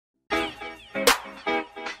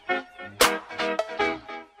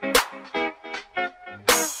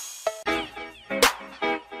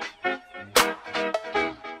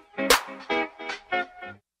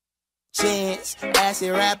is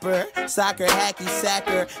acid rapper, soccer hacky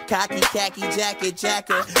sacker, cocky khaki jacket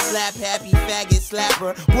jacker, slap happy faggot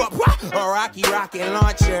slapper, a rocky rocket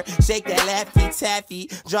launcher, shake that laffy taffy,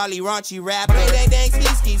 jolly raunchy rapper. Dang dang dang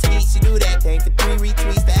ski ski ski, she do that thing for 3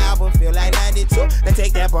 retweets. The album feel like 92. Now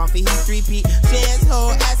take that bump for he 3P. Chance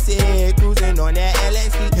hold acid, cruising on that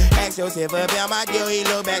LSD. Ask yourself about my deal, he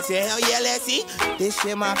look back, say hell yeah, let's see. This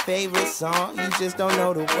shit my favorite song, you just don't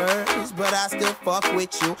know the words, but I still fuck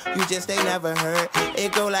with you, you just ain't never heard.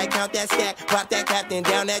 It go like count that stack, pop that captain,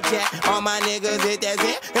 down that jack. All my niggas hit that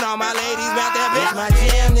zip, and all my ladies bout that bitch. This my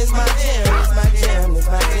jam, this my jam, this my jam, this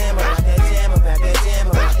my jam, about that jam, about that jam,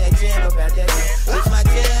 about that jam, about that jam. This my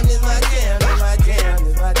jam, this my jam, this my jam,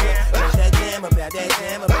 this my jam, about that jam, about that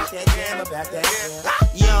jam, about that jam, about that jam.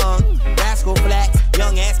 Young, rascal flats,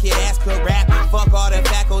 young ass kid, ass could rap. Fuck all the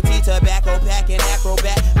faculty, tobacco packing,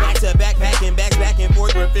 acrobat. Back to back, packing backs, back and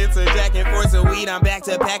forth with fits of jack and forth of weed. I'm back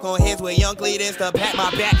to pack on hits with young Cletus to pat my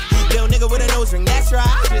back. Little nigga with a nose ring, that's right.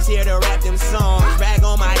 Just here to rap them songs. Rag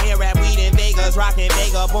on my hair, rap weed in Vegas, rockin'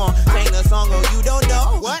 Vagabond. Sing the song, oh you don't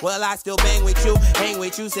know? What? Well I still bang with you, hang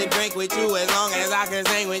with you, sit drink with you, as long as I can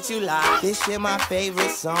sing with you live. This shit my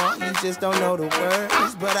favorite song, you just don't know the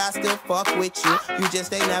words, but I still fuck with you, you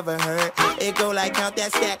just ain't never heard. It go like count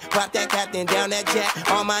that stack, pop that captain, down that jack.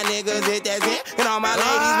 All my niggas hit that zip, and all my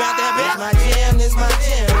ladies bout that bitch. This my jam, this my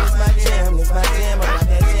jam, this my jam, this my jam, about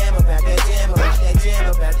that jam, about that jam, about that jam,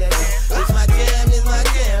 about that jam. This my jam, this my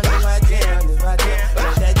jam, this my jam, this my jam,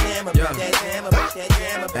 about that jam, about that jam, about that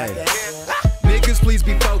jam, about that jam. Niggas, please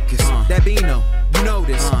be focused. That Bino, you know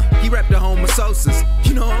this. He rep the home of Sosas.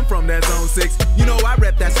 You know I'm from that zone 6. You know I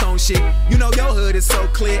rep that stone shit. You know your hood is so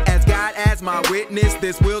clear. As God as my witness,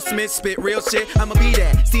 this Will Smith spit real shit. I'ma be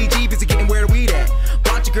that. CG busy getting where the weed at.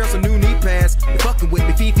 Bought your girl some new knee pads. They fucking with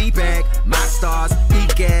me Fifi bag. My stars,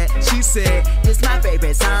 EGAD. She said it's my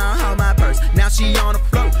favorite song. Hold my purse. Now she on the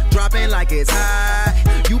float, dropping like it's high.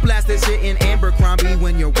 You blast this shit in Abercrombie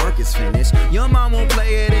when your work is finished. Your mom won't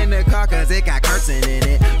play it in the car cause it got cursing in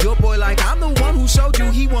it. Your boy like I'm the one who showed you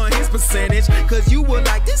he won his percentage. Cause you were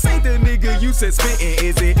like this ain't the nigga you said spittin',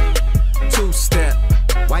 is it? 2-step,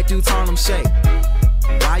 white dudes Harlem shake.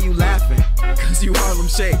 Why you laughing? Cause you Harlem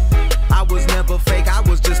shake. I was never fake, I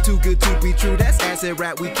was just too good to be true. That's acid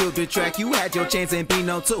rap, we killed the track. You had your chance and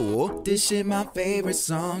Bino too. This shit my favorite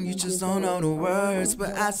song, you just don't know the words,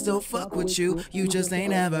 but I still fuck with you, you just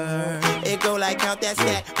ain't ever heard. It go like count that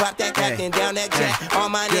stack, pop that captain, down that jack. All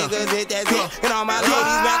my niggas hit that zip, and all my ladies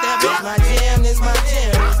bout that bitch. This my jam, this my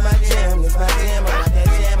jam, this my jam, this my jam, about that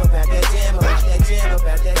jam, about that jam, about that jam,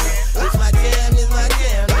 about that jam. This my jam, this my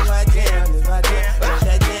jam, this my jam, this my jam, about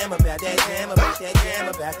that jam, about that jam, about that jam,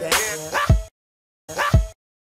 about that jam.